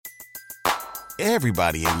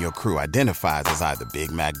Everybody in your crew identifies as either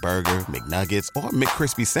Big Mac Burger, McNuggets, or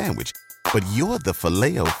McCrispy Sandwich. But you're the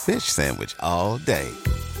Filet-O-Fish Sandwich all day.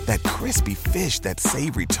 That crispy fish, that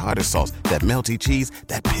savory tartar sauce, that melty cheese,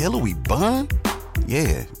 that pillowy bun.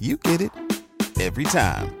 Yeah, you get it. Every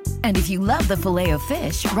time. And if you love the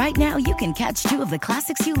Filet-O-Fish, right now you can catch two of the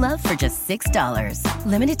classics you love for just $6.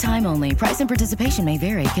 Limited time only. Price and participation may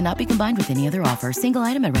vary. Cannot be combined with any other offer. Single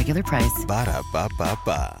item at regular price.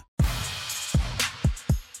 Ba-da-ba-ba-ba.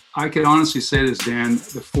 I could honestly say this, Dan.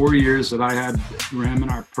 The 4 years that I had Rem in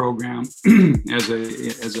our program as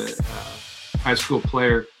a high school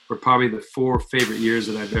player were probably the 4 favorite years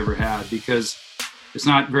that I've ever had, because it's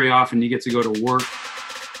not very often you get to go to work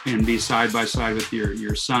and be side by side with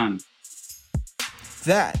your son.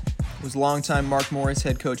 That was longtime Mark Morris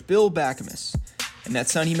head coach Bill Bakamus. And that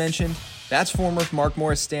son he mentioned, that's former Mark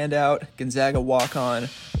Morris standout, Gonzaga walk-on,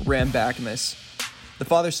 Rem Bakamus. The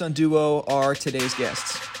father-son duo are today's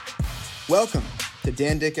guests. Welcome to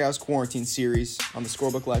Dan Dickau's Quarantine Series on the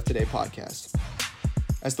Scorebook Live Today podcast.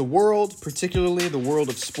 As the world, particularly the world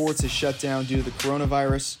of sports, is shut down due to the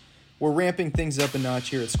coronavirus, we're ramping things up a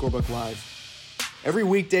notch here at Scorebook Live. Every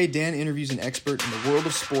weekday, Dan interviews an expert in the world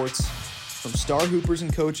of sports, from star hoopers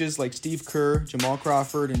and coaches like Steve Kerr, Jamal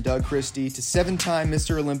Crawford, and Doug Christie, to 7-time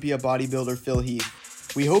Mr. Olympia bodybuilder Phil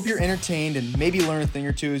Heath. We hope you're entertained and maybe learn a thing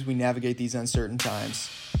or two as we navigate these uncertain times.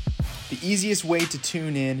 The easiest way to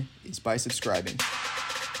tune in is by subscribing.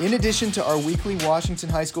 In addition to our weekly Washington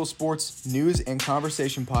High School sports news and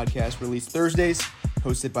conversation podcast released Thursdays,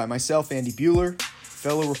 hosted by myself, Andy Bueller,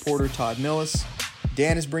 fellow reporter Todd Millis,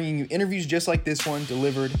 Dan is bringing you interviews just like this one,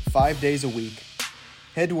 delivered 5 days a week.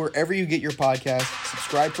 Head to wherever you get your podcast,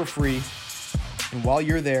 subscribe for free, and while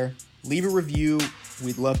you're there, leave a review.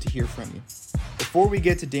 We'd love to hear from you. Before we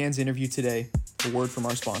get to Dan's interview today, a word from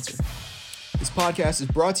our sponsor. This podcast is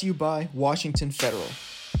brought to you by Washington Federal.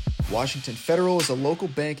 Washington Federal is a local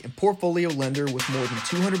bank and portfolio lender with more than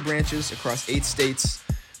 200 branches across 8 states,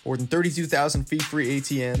 more than 32,000 fee-free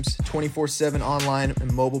ATMs, 24/7 online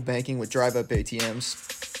and mobile banking with drive-up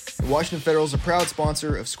ATMs. And Washington Federal is a proud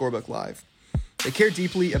sponsor of Scorebook Live. They care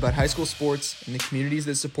deeply about high school sports and the communities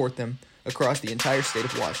that support them across the entire state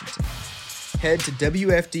of Washington. Head to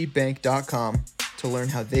WFDbank.com to learn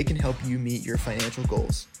how they can help you meet your financial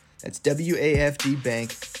goals. That's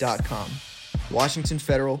WAFDbank.com. Washington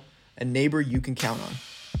Federal, a neighbor you can count on.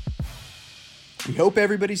 We hope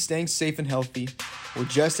everybody's staying safe and healthy. We're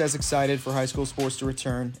just as excited for high school sports to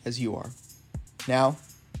return as you are. Now,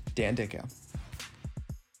 Dan Dickau.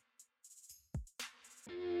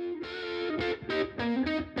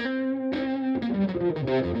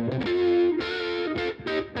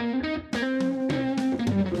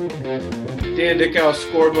 Dan Dickau,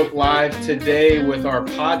 Scorebook Live, today with our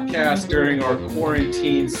podcast during our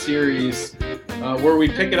quarantine series, where we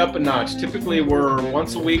pick it up a notch. Typically, we're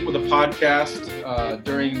once a week with a podcast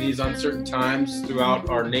during these uncertain times throughout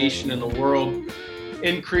our nation and the world.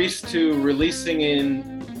 Increased to releasing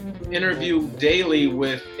an interview daily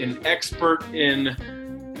with an expert in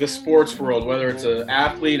the sports world, whether it's an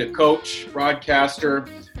athlete, a coach, broadcaster.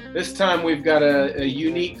 This time we've got a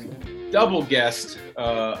unique double guest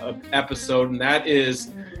episode, and that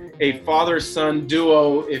is a father-son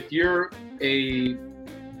duo. If you're a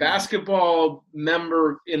basketball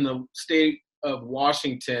member in the state of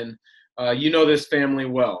Washington, you know this family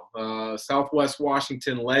well. Southwest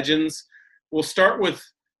Washington legends. We'll start with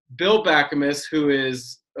Bill Bakamus, who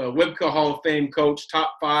is a WIBCA Hall of Fame coach,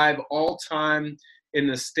 top 5 all-time in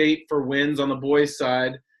the state for wins on the boys'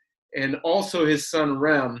 side, and also his son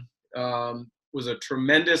Rem was a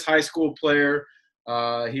tremendous high school player.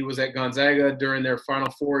 He was at Gonzaga during their Final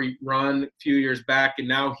Four run a few years back, and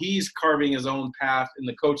now he's carving his own path in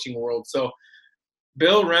the coaching world. So,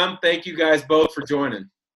 Bill, Rem, thank you guys both for joining.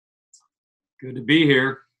 Good to be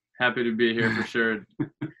here. Happy to be here for sure.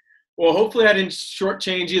 Well, hopefully I didn't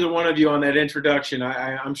shortchange either one of you on that introduction.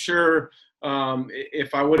 I'm sure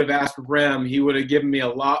if I would have asked Rem, he would have given me a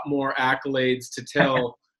lot more accolades to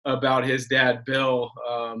tell about his dad, Bill,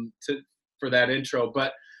 for that intro.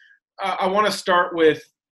 But I want to start with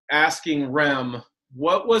asking Rem,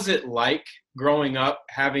 what was it like growing up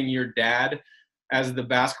having your dad as the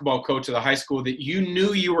basketball coach of the high school that you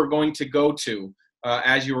knew you were going to go to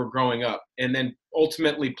as you were growing up, and then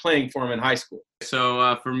ultimately playing for him in high school?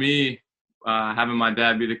 So for me, having my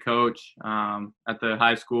dad be the coach at the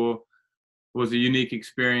high school was a unique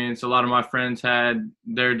experience. A lot of my friends had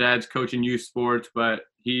their dads coaching youth sports, but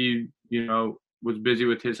he, was busy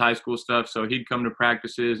with his high school stuff. So he'd come to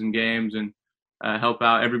practices and games and help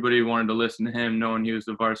out. Everybody wanted to listen to him, knowing he was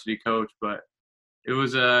the varsity coach. But it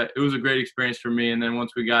was a great experience for me. And then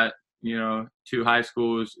once we got two high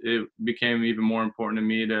schools, it became even more important to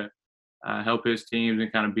me to help his teams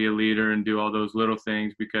and kind of be a leader and do all those little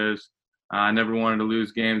things, because I never wanted to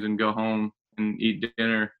lose games and go home and eat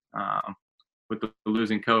dinner with the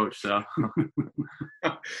losing coach. So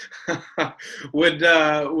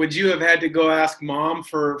would you have had to go ask mom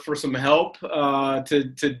for some help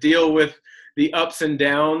to deal with the ups and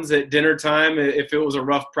downs at dinner time if it was a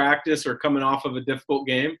rough practice or coming off of a difficult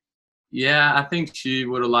game? Yeah, I think she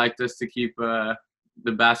would have liked us to keep the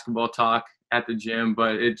basketball talk at the gym,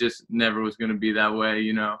 but it just never was going to be that way,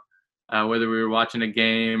 whether we were watching a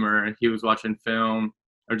game or he was watching film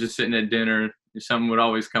or just sitting at dinner, something would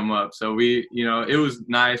always come up. So it was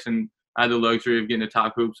nice, and I had the luxury of getting to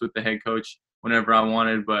talk hoops with the head coach whenever I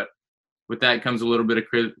wanted, but with that comes a little bit of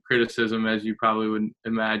criticism, as you probably would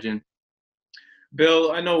imagine.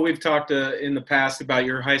 Bill, I know we've talked in the past about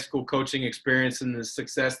your high school coaching experience and the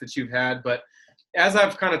success that you've had, but as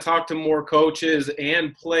I've kind of talked to more coaches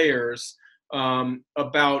and players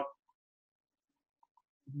about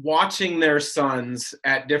watching their sons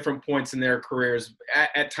at different points in their careers,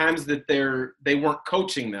 at times that they weren't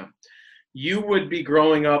coaching them. You would be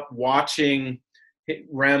growing up watching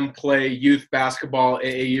Rem play youth basketball,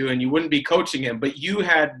 AAU, and you wouldn't be coaching him, but you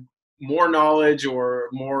had more knowledge or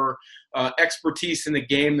more expertise in the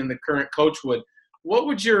game than the current coach would. What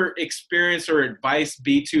would your experience or advice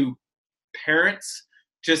be to parents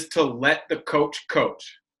just to let the coach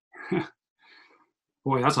coach?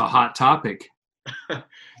 Boy, that's a hot topic.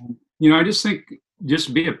 I just think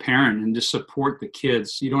just be a parent and just support the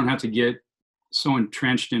kids. You don't have to get so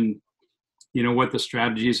entrenched in, what the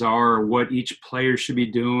strategies are or what each player should be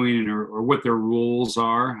doing or what their rules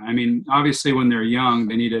are. I mean, obviously when they're young,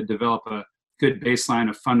 they need to develop a good baseline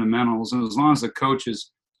of fundamentals. And as long as the coach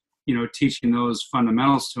is, teaching those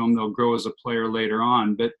fundamentals to them, they'll grow as a player later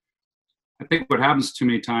on. But I think what happens too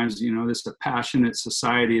many times, this is a passionate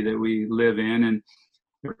society that we live in, and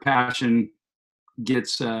their passion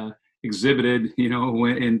gets exhibited,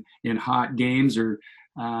 in hot games or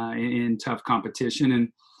in tough competition. And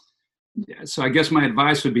so I guess my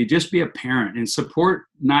advice would be just be a parent and support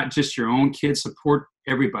not just your own kids, support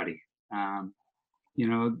everybody.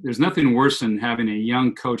 There's nothing worse than having a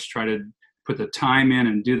young coach try to put the time in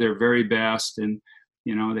and do their very best. And,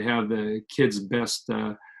 they have the kids' best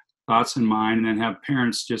thoughts in mind, and then have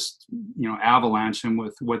parents just, avalanche them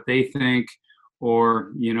with what they think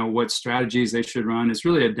or, what strategies they should run. It's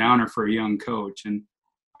really a downer for a young coach. And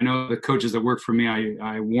I know the coaches that work for me,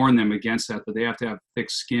 I warn them against that they have to have thick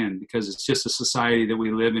skin, because it's just a society that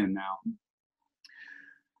we live in now.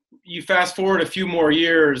 You fast forward a few more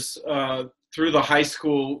years through the high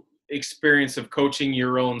school experience of coaching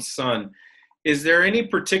your own son. Is there any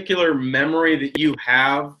particular memory that you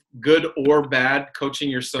have, good or bad, coaching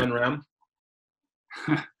your son, Rem?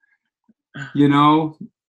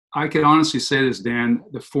 I could honestly say this, Dan.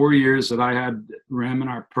 The 4 years that I had Rem in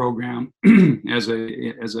our program as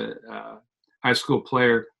a high school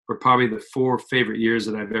player were probably the 4 favorite years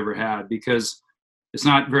that I've ever had, because it's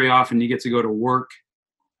not very often you get to go to work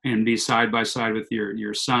and be side by side with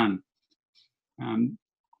your son.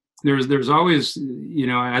 There's always,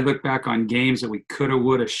 I look back on games that we coulda,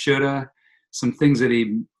 woulda, shoulda, some things that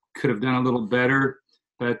he could have done a little better,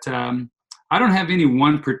 but I don't have any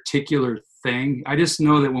one particular thing. I just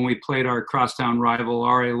know that when we played our crosstown rival,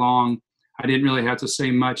 R.A. Long, I didn't really have to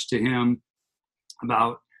say much to him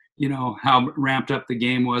about, how ramped up the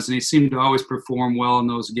game was. And he seemed to always perform well in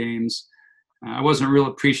those games. I wasn't real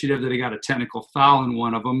appreciative that he got a technical foul in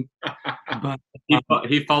one of them. But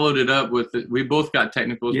he followed it up with it. We both got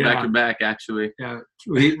technicals back to back, actually. Yeah,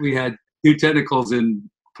 we had 2 technicals in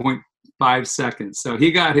 0.5 seconds. So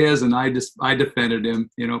he got his, and I defended him.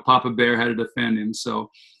 Papa Bear had to defend him.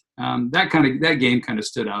 So that game kind of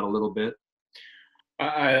stood out a little bit.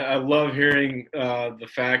 I love hearing the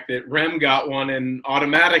fact that Rem got one, and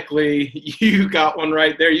automatically you got one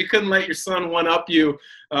right there. You couldn't let your son one-up you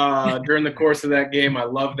during the course of that game. I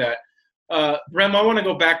love that. Rem, I want to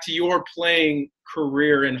go back to your playing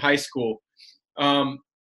career in high school.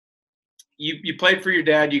 You played for your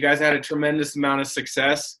dad. You guys had a tremendous amount of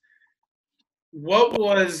success. What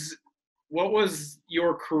was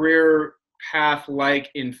your career path like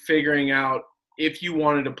in figuring out if you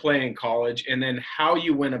wanted to play in college, and then how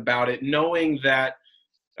you went about it, knowing that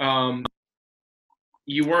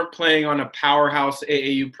you weren't playing on a powerhouse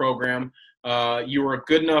AAU program? You were a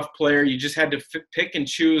good enough player. You just had to pick and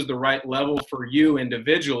choose the right level for you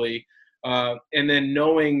individually. And then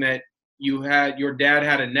knowing that your dad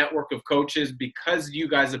had a network of coaches because you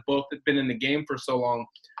guys have both been in the game for so long.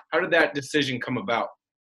 How did that decision come about?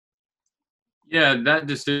 Yeah, that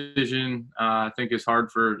decision I think is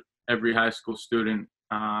hard for every high school student,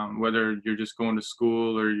 whether you're just going to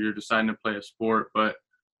school or you're deciding to play a sport. But,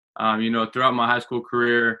 throughout my high school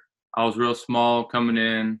career, I was real small coming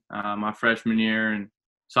in my freshman year, and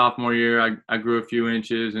sophomore year, I grew a few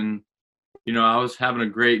inches, and, I was having a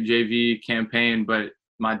great JV campaign, but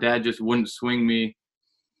my dad just wouldn't swing me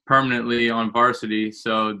permanently on varsity.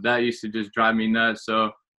 So that used to just drive me nuts.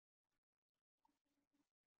 So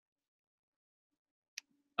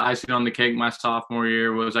icing on the cake my sophomore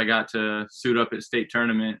year was I got to suit up at state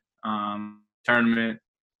tournament.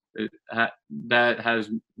 That has,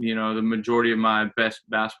 the majority of my best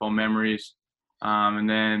basketball memories. And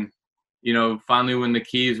then, finally when the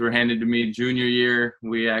keys were handed to me junior year,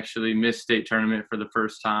 we actually missed state tournament for the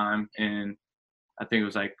first time in, I think it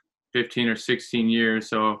was like 15 or 16 years.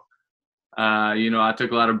 So, I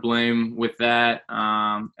took a lot of blame with that.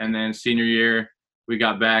 And then senior year, we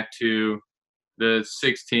got back to the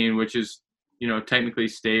 16, which is, technically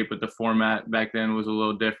state, but the format back then was a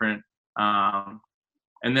little different.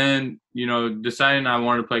 And then, deciding I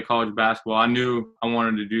wanted to play college basketball, I knew I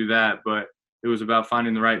wanted to do that, but it was about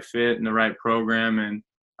finding the right fit and the right program. And,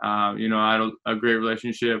 I had a great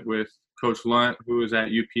relationship with Coach Lunt, who was at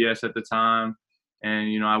UPS at the time.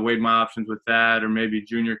 And, I weighed my options with that or maybe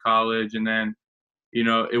junior college. And then,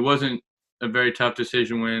 it wasn't a very tough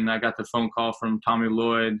decision when I got the phone call from Tommy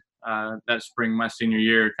Lloyd that spring, my senior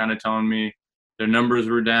year, kind of telling me their numbers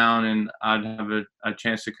were down and I'd have a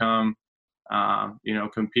chance to come,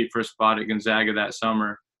 compete for a spot at Gonzaga that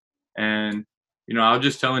summer. And, I'll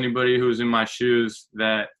just tell anybody who's in my shoes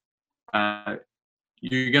that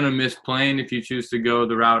you're going to miss playing if you choose to go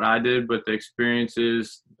the route I did, but the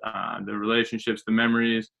experiences, the relationships, the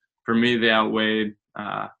memories, for me, they outweighed,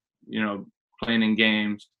 playing in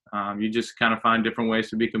games. You just kind of find different ways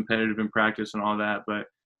to be competitive in practice and all that, but it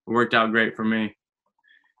worked out great for me.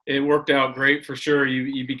 It worked out great for sure.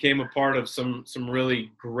 You became a part of some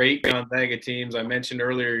really great Gonzaga teams. I mentioned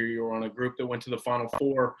earlier you were on a group that went to the Final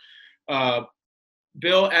Four.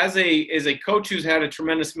 Bill, as a coach who's had a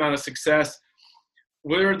tremendous amount of success,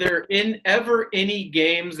 were there ever any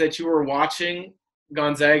games that you were watching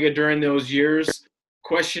Gonzaga during those years,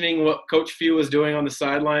 questioning what Coach Few was doing on the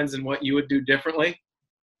sidelines and what you would do differently?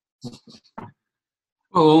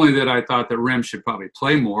 Well, only that I thought that Rem should probably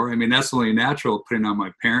play more. I mean, that's only natural putting on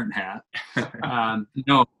my parent hat.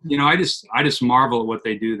 No, I just marvel at what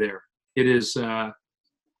they do there. It is,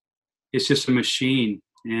 it's just a machine.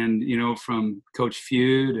 And, from Coach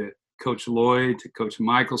Few to Coach Lloyd to Coach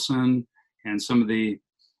Michelson and some of the,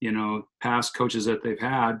 past coaches that they've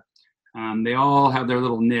had, they all have their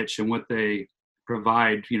little niche and what they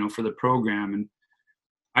provide, for the program. And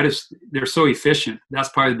they're so efficient. That's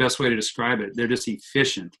probably the best way to describe it. They're just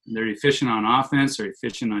efficient. They're efficient on offense. They're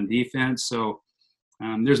efficient on defense. So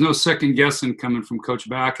there's no second guessing coming from Coach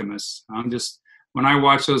Bakamus. When I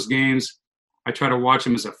watch those games, I try to watch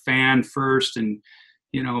them as a fan first and,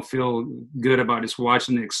 feel good about just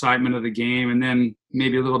watching the excitement of the game. And then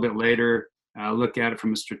maybe a little bit later, look at it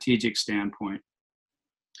from a strategic standpoint.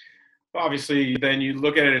 Obviously, then you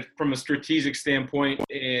look at it from a strategic standpoint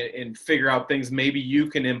and figure out things maybe you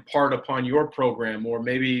can impart upon your program, or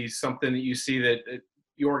maybe something that you see that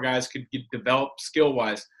your guys could develop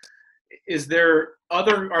skill-wise. Are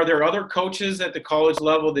there other coaches at the college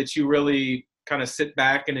level that you really kind of sit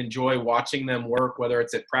back and enjoy watching them work, whether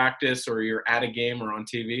it's at practice or you're at a game or on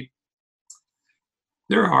TV?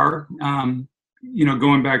 There are.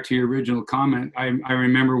 Going back to your original comment, I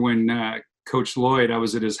remember when Coach Lloyd, I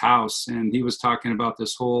was at his house, and he was talking about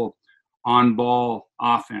this whole on-ball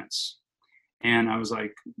offense. And I was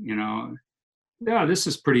like, yeah, this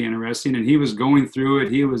is pretty interesting. And he was going through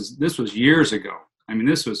it. This was years ago. I mean,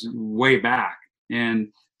 this was way back. And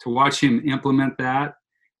to watch him implement that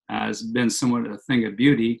has been somewhat a thing of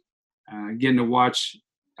beauty. Getting to watch,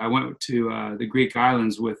 I went to the Greek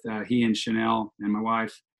islands with he and Chanel and my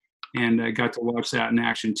wife. And I got to watch that in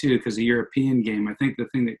action too, because the European game, I think the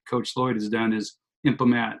thing that Coach Lloyd has done is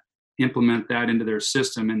implement that into their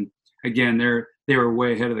system. And again, they were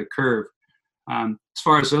way ahead of the curve. As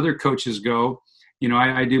far as other coaches go,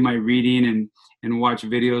 I do my reading and watch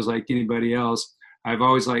videos like anybody else. I've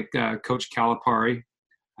always liked Coach Calipari.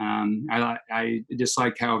 I just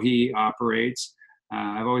like how he operates.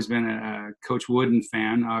 I've always been a Coach Wooden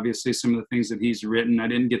fan. Obviously, some of the things that he's written, I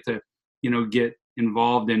didn't get to, get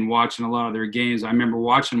involved in watching a lot of their games. I remember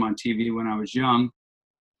watching them on TV when I was young.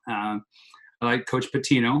 I like Coach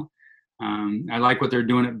Pitino. I like what they're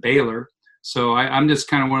doing at Baylor. So I'm just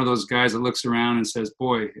kind of one of those guys that looks around and says,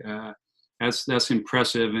 boy, that's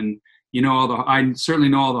impressive. And, I certainly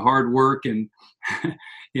know all the hard work and,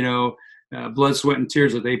 blood, sweat, and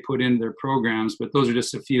tears that they put into their programs. But those are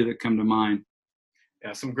just a few that come to mind.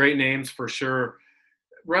 Yeah, some great names for sure.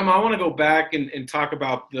 Rem, I want to go back and talk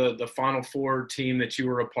about the Final Four team that you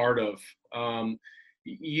were a part of.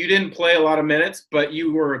 You didn't play a lot of minutes, but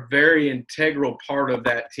you were a very integral part of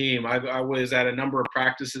that team. I was at a number of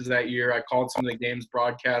practices that year. I called some of the games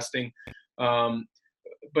broadcasting.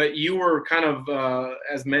 But you were kind of,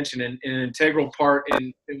 as mentioned, an integral part.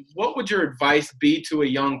 And what would your advice be to a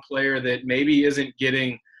young player that maybe isn't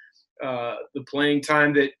getting the playing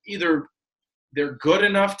time that either they're good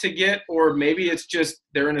enough to get, or maybe it's just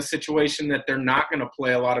they're in a situation that they're not going to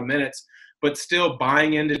play a lot of minutes, but still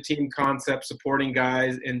buying into team concept, supporting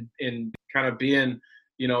guys, and kind of being,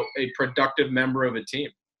 a productive member of a team?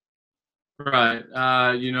 Right.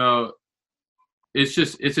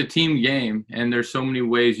 It's a team game, and there's so many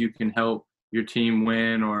ways you can help your team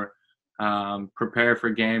win or prepare for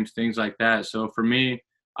games, things like that. So for me,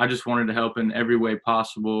 I just wanted to help in every way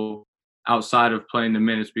possible outside of playing the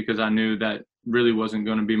minutes, because I knew that really wasn't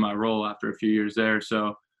going to be my role after a few years there.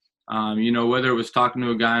 So, whether it was talking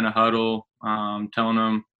to a guy in a huddle, telling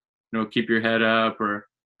them, keep your head up, or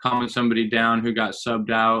calming somebody down who got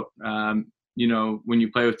subbed out. When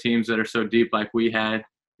you play with teams that are so deep like we had,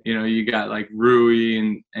 you got like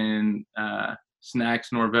Rui and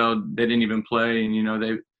Snacks Norvell, they didn't even play, and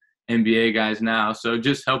they NBA guys now. So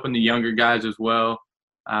just helping the younger guys as well,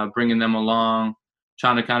 bringing them along,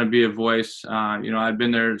 trying to kind of be a voice. I'd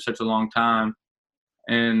been there such a long time,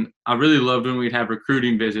 and I really loved when we'd have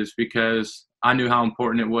recruiting visits, because I knew how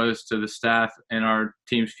important it was to the staff and our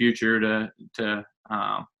team's future to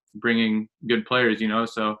bringing good players.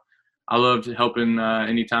 So I loved helping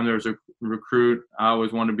anytime there was a recruit. I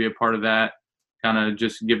always wanted to be a part of that, kind of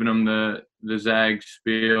just giving them the Zag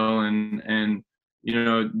spiel, and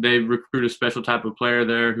they recruit a special type of player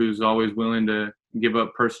there who's always willing to give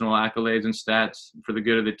up personal accolades and stats for the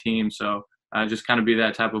good of the team. So just kind of be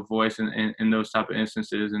that type of voice in those type of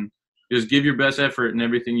instances, and just give your best effort in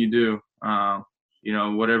everything you do.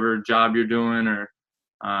 Whatever job you're doing, or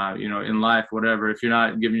in life, whatever. If you're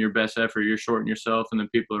not giving your best effort, you're shorting yourself and the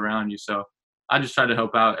people around you. So I just try to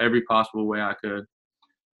help out every possible way I could.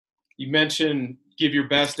 You mentioned give your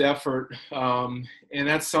best effort, and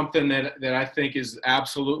that's something that I think is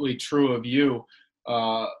absolutely true of you.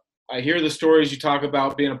 I hear the stories you talk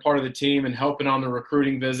about being a part of the team and helping on the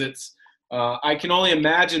recruiting visits. I can only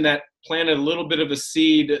imagine that planted a little bit of a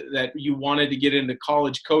seed that you wanted to get into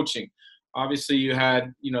college coaching. Obviously, you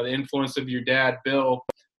had, the influence of your dad, Bill,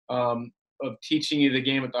 of teaching you the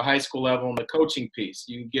game at the high school level and the coaching piece.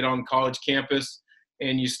 You get on college campus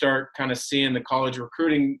and you start kind of seeing the college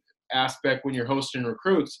recruiting aspect when you're hosting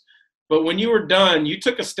recruits. But when you were done, you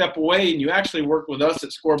took a step away and you actually worked with us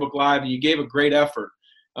at Scorebook Live, and you gave a great effort.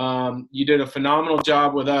 You did a phenomenal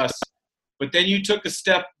job with us. But then you took a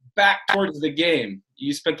step back towards the game.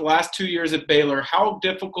 You spent the last 2 years at Baylor. How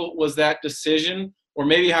difficult was that decision? Or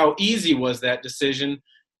maybe how easy was that decision?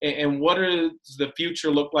 And what does the future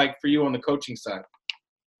look like for you on the coaching side?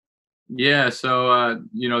 Yeah, so,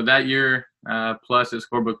 that year plus at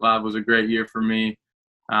Scorebook Live was a great year for me.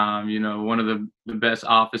 One of the best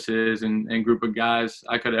offices and group of guys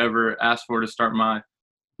I could ever ask for to start my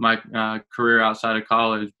career outside of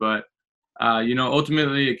college. But,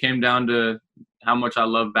 ultimately it came down to how much I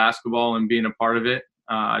love basketball and being a part of it.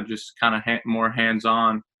 Just kind of more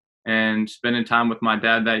hands-on. And spending time with my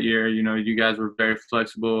dad that year, you guys were very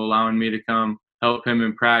flexible, allowing me to come help him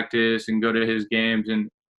in practice and go to his games. And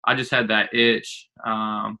I just had that itch.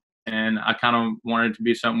 And I kind of wanted it to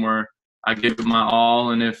be something where I give it my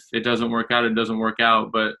all. And if it doesn't work out, it doesn't work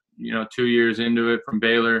out. But, 2 years into it from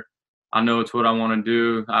Baylor, I know it's what I want to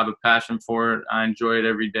do. I have a passion for it. I enjoy it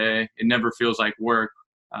every day. It never feels like work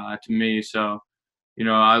to me. So,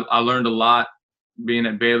 I learned a lot being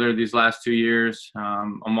at Baylor these last 2 years.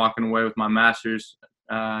 I'm walking away with my master's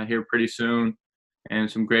here pretty soon,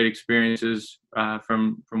 and some great experiences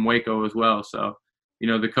from Waco as well. So,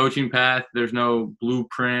 the coaching path, there's no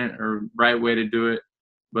blueprint or right way to do it.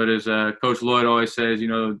 But as Coach Lloyd always says,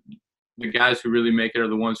 the guys who really make it are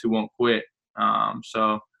the ones who won't quit.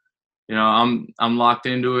 So, I'm locked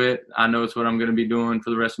into it. I know it's what I'm going to be doing for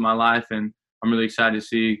the rest of my life, and I'm really excited to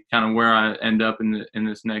see kind of where I end up in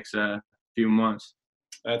this next few months.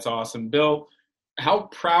 That's awesome. Bill, how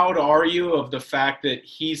proud are you of the fact that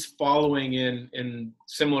he's following in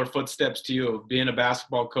similar footsteps to you, of being a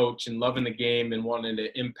basketball coach and loving the game and wanting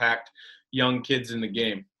to impact young kids in the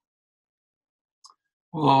game?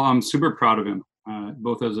 Well, I'm super proud of him,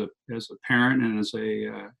 both as a parent and as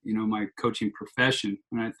my coaching profession.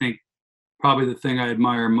 And I think probably the thing I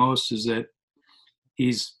admire most is that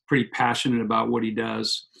he's pretty passionate about what he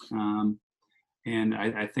does. And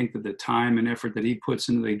I think that the time and effort that he puts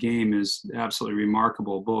into the game is absolutely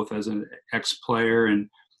remarkable, both as an ex-player and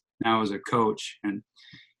now as a coach. And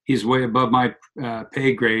he's way above my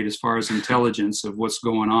pay grade as far as intelligence of what's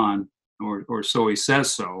going on, or so he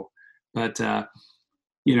says so. But,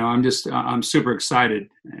 I'm super excited.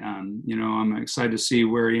 I'm excited to see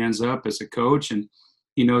where he ends up as a coach. And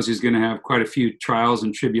he knows he's going to have quite a few trials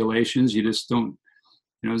and tribulations. You just don't,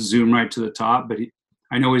 zoom right to the top. But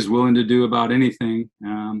I know he's willing to do about anything,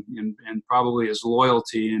 and probably his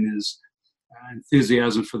loyalty and his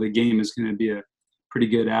enthusiasm for the game is going to be a pretty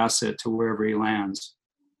good asset to wherever he lands.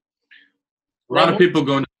 A lot of people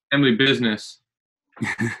go into family business.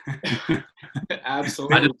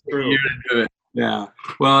 Absolutely. I just true. to do it. Yeah.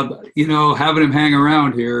 Well, having him hang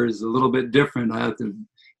around here is a little bit different. I have to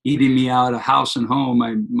eating me out of house and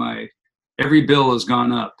home. My every bill has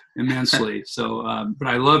gone up immensely. So, but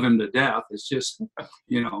I love him to death. It's just,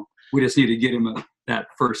 we just need to get him that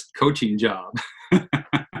first coaching job.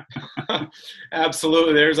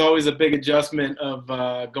 Absolutely. There's always a big adjustment of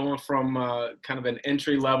going from kind of an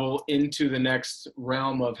entry level into the next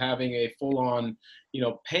realm of having a full-on,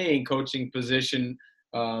 paying coaching position.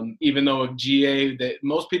 Even though a GA, that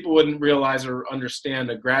most people wouldn't realize or understand,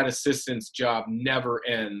 a grad assistant's job never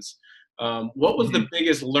ends. What was the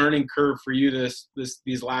biggest learning curve for you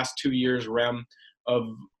these last 2 years, Rem, of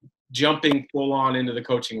jumping full on into the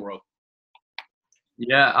coaching world?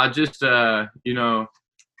 Yeah, I just,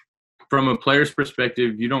 from a player's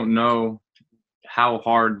perspective, you don't know how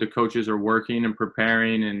hard the coaches are working and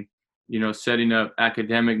preparing and, setting up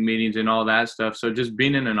academic meetings and all that stuff. So just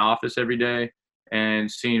being in an office every day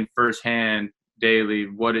and seeing firsthand daily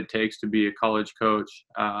what it takes to be a college coach.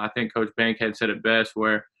 I think Coach Bankhead said it best,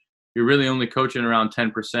 where you're really only coaching around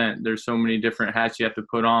 10%. There's so many different hats you have to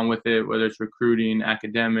put on with it, whether it's recruiting,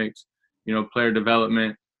 academics, player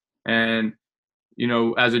development. And,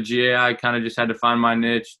 as a GA, I kind of just had to find my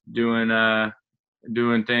niche doing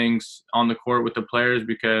things on the court with the players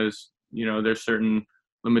because, there's certain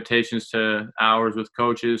limitations to hours with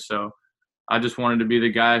coaches. So I just wanted to be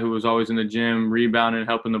the guy who was always in the gym, rebounding,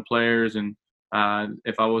 helping the players. And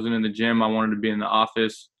if I wasn't in the gym, I wanted to be in the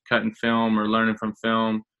office, cutting film or learning from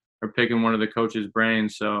film or picking one of the coach's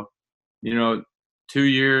brains. So, 2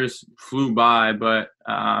 years flew by, but,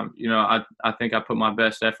 I think I put my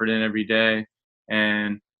best effort in every day,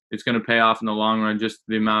 and it's going to pay off in the long run, just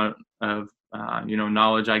the amount of,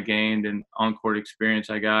 knowledge I gained and on-court experience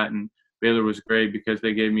I got. And Baylor was great because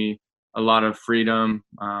they gave me a lot of freedom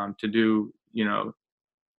to do,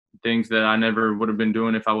 things that I never would have been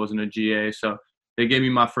doing if I wasn't a GA. So they gave me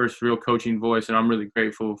my first real coaching voice, and I'm really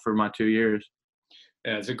grateful for my 2 years.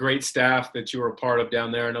 Yeah, it's a great staff that you were a part of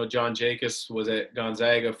down there. I know John Jacobs was at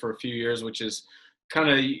Gonzaga for a few years, which is kind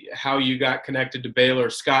of how you got connected to Baylor.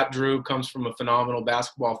 Scott Drew comes from a phenomenal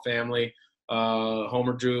basketball family.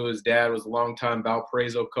 Homer Drew, his dad, was a longtime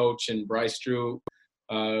Valparaiso coach, and Bryce Drew,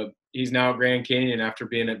 he's now at Grand Canyon after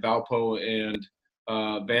being at Valpo and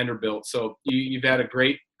Vanderbilt. So you've had a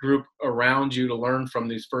great group around you to learn from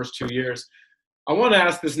these first 2 years. I want to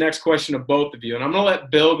ask this next question of both of you, and I'm going to let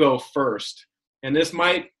Bill go first. And this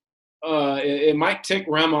might tick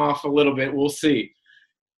Rem off a little bit. We'll see.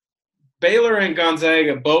 Baylor and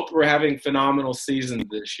Gonzaga both were having phenomenal seasons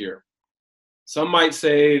this year. Some might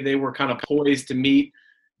say they were kind of poised to meet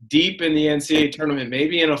deep in the NCAA tournament,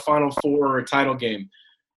 maybe in a Final Four or a title game.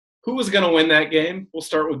 Who was going to win that game? We'll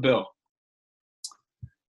start with Bill.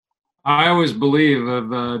 I always believe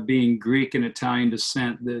of being Greek and Italian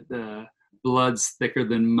descent that blood's thicker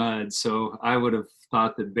than mud. So I would have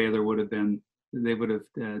thought that Baylor would have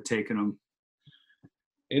taken them.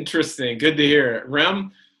 Interesting. Good to hear.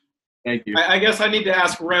 Rem? Thank you. I guess I need to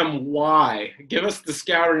ask Rem why. Give us the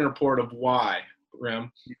scouting report of why,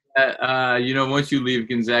 Rem. Once you leave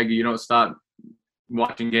Gonzaga, you don't stop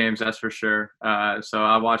watching games, that's for sure. So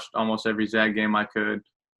I watched almost every Zag game I could.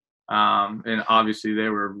 And obviously they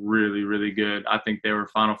were really, really good. I think they were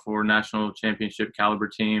Final Four national championship caliber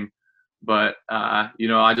team. But,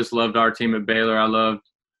 I just loved our team at Baylor. I loved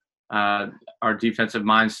our defensive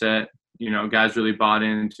mindset. Guys really bought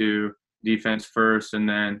into defense first, and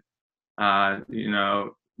then,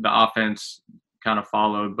 the offense kind of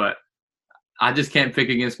followed. But I just can't pick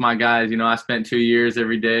against my guys. I spent 2 years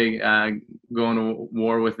every day going to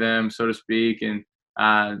war with them, so to speak. And,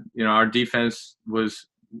 our defense was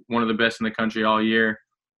one of the best in the country all year,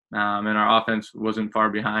 and our offense wasn't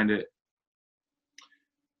far behind it.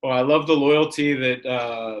 Well, I love the loyalty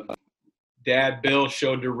that Dad Bill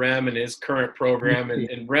showed to Rem in his current program.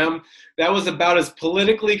 And Rem, that was about as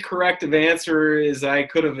politically correct of answer as I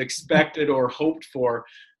could have expected or hoped for.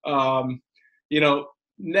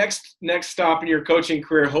 Next stop in your coaching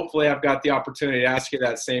career, hopefully I've got the opportunity to ask you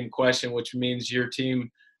that same question, which means your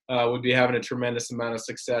team would be having a tremendous amount of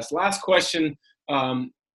success. Last question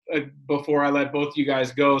before I let both you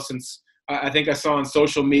guys go, since I think I saw on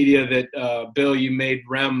social media that, Bill, you made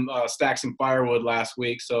Rem stack some firewood last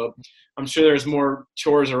week. So I'm sure there's more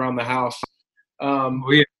chores around the house.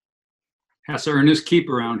 Yeah. Has to earn his keep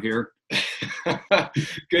around here.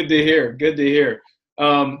 Good to hear.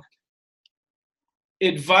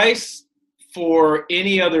 Advice for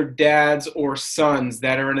any other dads or sons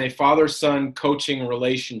that are in a father-son coaching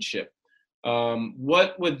relationship.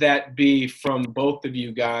 What would that be from both of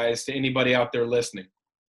you guys to anybody out there listening?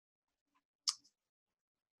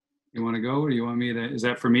 You want to go, or do you want me to? Is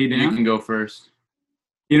that for me, Dan? You can go first.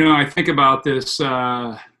 I think about this,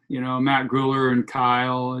 Matt Gruller and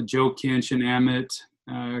Kyle, Joe Kinch and Emmett,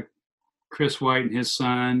 Chris White and his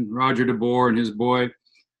son, Roger DeBoer and his boy.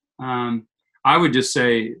 I would just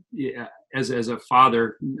say, as a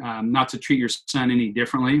father, not to treat your son any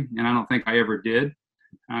differently, and I don't think I ever did.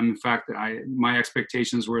 In fact, my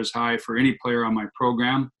expectations were as high for any player on my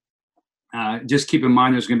program. Just keep in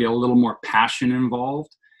mind there's going to be a little more passion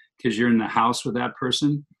involved because you're in the house with that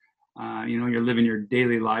person. You're living your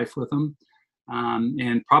daily life with them.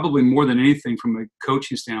 And probably more than anything from a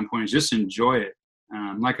coaching standpoint is just enjoy it.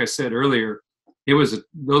 Like I said earlier,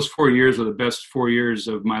 those 4 years were the best 4 years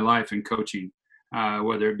of my life in coaching,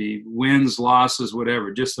 whether it be wins, losses,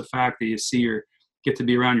 whatever. Just the fact that you get to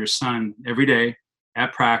be around your son every day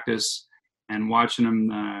at practice and watching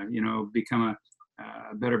him, become a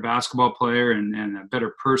better basketball player and a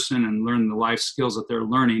better person and learn the life skills that they're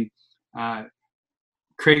learning.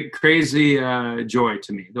 Crazy joy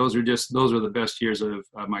to me. Those are the best years of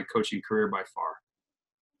my coaching career by far.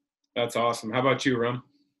 That's awesome. How about you, Rem?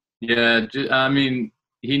 Yeah,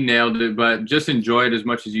 he nailed it, but just enjoy it as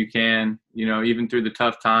much as you can. Even through the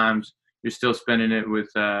tough times, you're still spending it with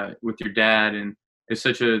your dad, and it's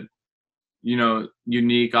such a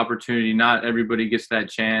unique opportunity. Not everybody gets that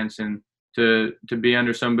chance, and to be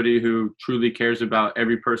under somebody who truly cares about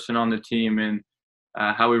every person on the team and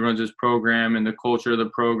how he runs his program and the culture of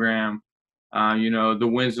the program. The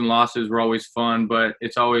wins and losses were always fun, but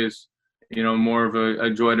it's always more of a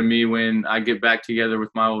joy to me when I get back together with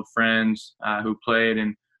my old friends who played,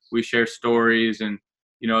 and we share stories. And,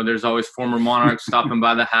 there's always former Monarchs stopping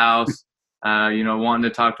by the house, wanting to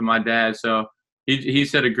talk to my dad. So he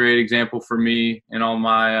set a great example for me and all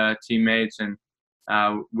my teammates, and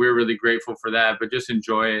we're really grateful for that. But just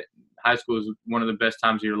enjoy it. High school is one of the best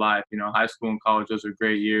times of your life. High school and college, those are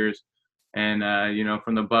great years. And,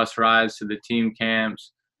 from the bus rides to the team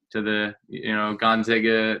camps, to the,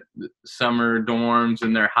 Gonzaga summer dorms,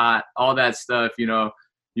 and they're hot, all that stuff,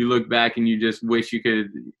 you look back and you just wish you could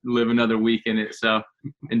live another week in it. So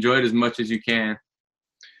enjoy it as much as you can.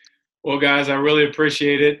 Well, guys, I really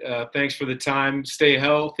appreciate it. Thanks for the time. Stay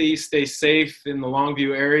healthy, stay safe in the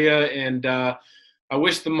Longview area. And I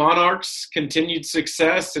wish the Monarchs continued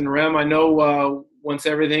success. And Rem, I know once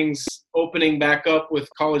everything's opening back up with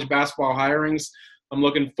college basketball hirings, I'm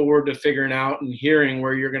looking forward to figuring out and hearing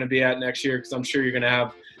where you're going to be at next year, because I'm sure you're going to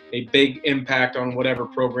have a big impact on whatever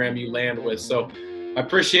program you land with. So I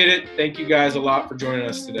appreciate it. Thank you guys a lot for joining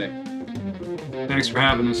us today. Thanks for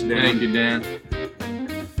having us, Dan. Thank you, Dan.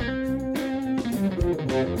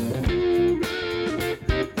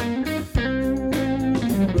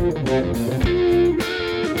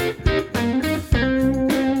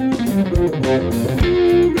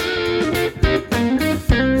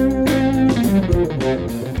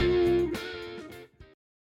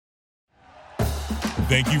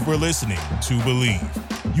 Thank you for listening to Believe.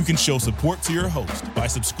 You can show support to your host by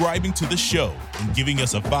subscribing to the show and giving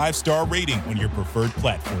us a 5-star rating on your preferred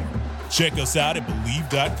platform. Check us out at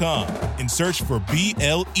Believe.com and search for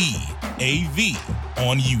BLEAV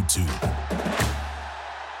on YouTube.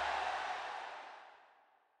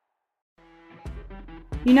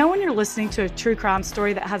 When you're listening to a true crime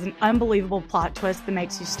story that has an unbelievable plot twist that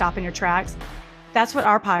makes you stop in your tracks? That's what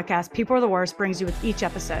our podcast, People Are the Worst, brings you with each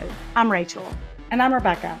episode. I'm Rachel. And I'm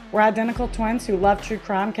Rebecca. We're identical twins who love true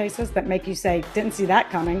crime cases that make you say, didn't see that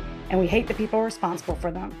coming, and we hate the people responsible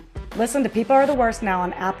for them. Listen to People Are the Worst now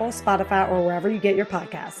on Apple, Spotify, or wherever you get your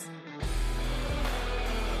podcasts.